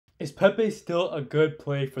Is Pepe still a good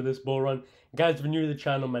play for this bull run? Guys, if you're new to the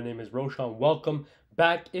channel, my name is Roshan. Welcome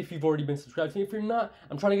back. If you've already been subscribed to me, if you're not,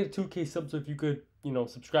 I'm trying to get a 2K subs, so if you could,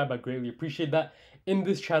 subscribe, I greatly appreciate that. In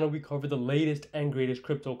this channel, we cover the latest and greatest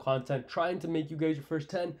crypto content, trying to make you guys your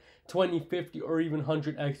first 10, 20, 50, or even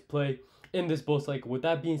 100x play in this bull cycle. With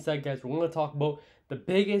that being said, guys, we're going to talk about the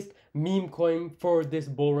biggest meme coin for this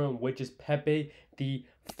bull run, which is Pepe the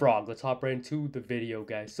Frog. Let's hop right into the video,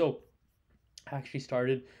 guys. So, I actually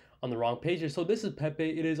started on the wrong page. So this is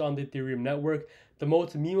Pepe. It is on the Ethereum network. The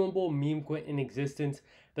most memeable meme coin in existence.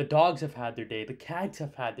 The dogs have had their day. The cats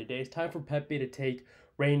have had their day. It's time for Pepe to take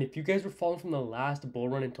reign. If you guys were following from the last bull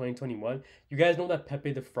run in 2021, you guys know that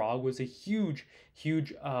Pepe the Frog was a huge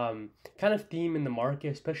kind of theme in the market,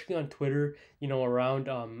 especially on Twitter, around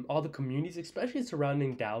all the communities, especially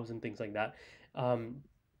surrounding DAOs and things like that.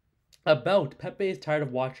 About Pepe is tired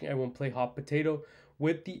of watching everyone play hot potato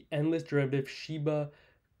with the endless derivative Shiba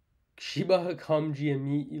Hakam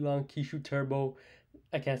GME Elon Kishu Turbo.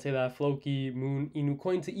 I can't say that. Floki, Moon, Inu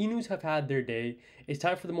coins. The Inus have had their day. It's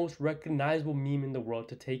time for the most recognizable meme in the world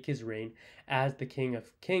to take his reign as the king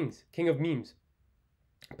of kings, king of memes.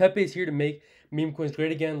 Pepe is here to make meme coins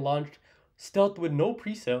great again. Launched stealth with no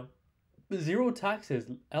pre-sale, zero taxes,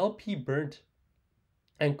 LP burnt,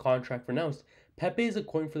 and contract renounced. Pepe is a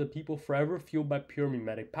coin for the people, forever fueled by pure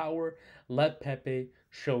memetic power. Let Pepe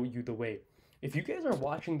show you the way. If you guys are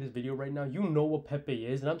watching this video right now, you know what Pepe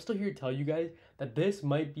is, and I'm still here to tell you guys that this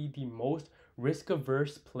might be the most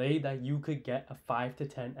risk-averse play that you could get a 5 to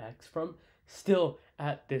 10x from, still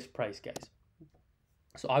at this price, guys.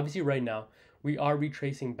 So obviously right now, we are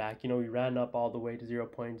retracing back. We ran up all the way to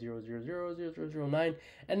 0.0000009,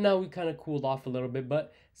 and now we kind of cooled off a little bit.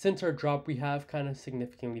 But since our drop, we have kind of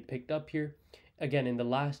significantly picked up here. Again, in the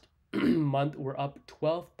last month, we're up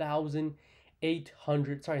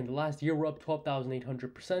 12,800. Sorry, in the last year, we're up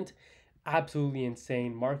 12,800%. Absolutely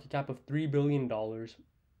insane. Market cap of $3 billion.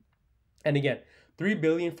 And again, $3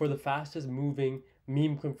 billion for the fastest moving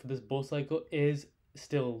meme coin for this bull cycle is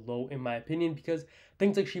still low in my opinion, because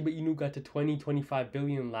things like Shiba Inu got to 25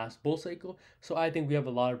 billion last bull cycle. So I think we have a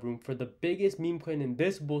lot of room for the biggest meme coin in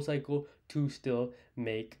this bull cycle to still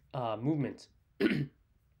make movements.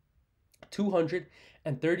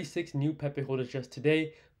 236 new Pepe holders just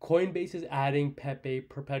today. Coinbase is adding Pepe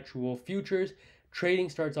perpetual futures. Trading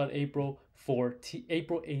starts on April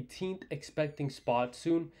 18th, expecting spot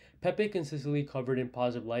soon. Pepe consistently covered in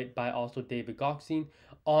positive light by also David Goxine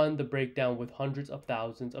on the breakdown with hundreds of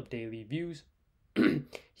thousands of daily views.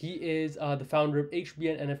 He is the founder of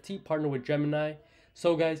HBN NFT, partner with Gemini.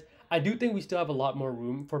 So guys, I do think we still have a lot more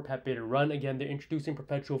room for Pepe to run. Again, they're introducing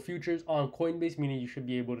perpetual futures on Coinbase, meaning you should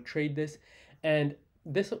be able to trade this. And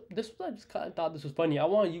this was, I just kind of thought this was funny. I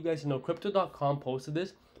want you guys to know, crypto.com posted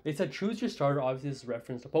this. They said, choose your starter. Obviously, this is a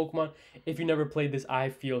reference to Pokemon. If you never played this, I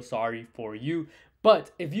feel sorry for you.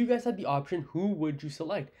 But if you guys had the option, who would you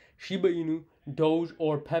select? Shiba Inu, Doge,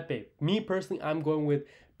 or Pepe? Me personally, I'm going with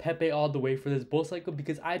Pepe all the way for this bull cycle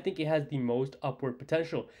because I think it has the most upward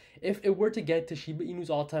potential. If it were to get to Shiba Inu's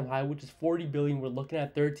all-time high, which is 40 billion, we're looking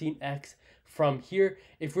at 13x from here.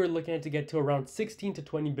 If we're looking at to get to around 16 to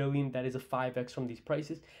 20 billion, that is a 5x from these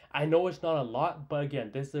prices. I know it's not a lot, but again,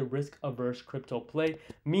 this is a risk-averse crypto play,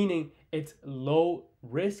 meaning it's low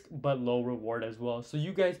risk but low reward as well. So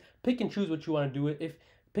you guys pick and choose what you want to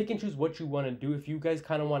do. If you guys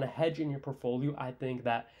kind of want to hedge in your portfolio, I think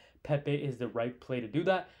that Pepe is the right play to do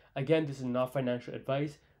that. Again, this is not financial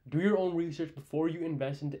advice. Do your own research before you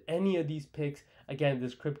invest into any of these picks. Again,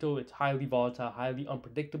 this crypto, it's highly volatile, highly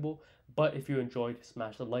unpredictable. But if you enjoyed,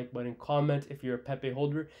 smash the like button, comment if you're a Pepe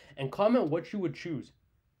holder, and comment what you would choose.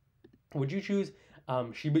 Would you choose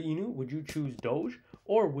Shiba Inu? Would you choose Doge?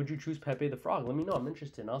 Or would you choose Pepe the Frog? Let me know. I'm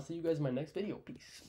interested. And I'll see you guys in my next video. Peace.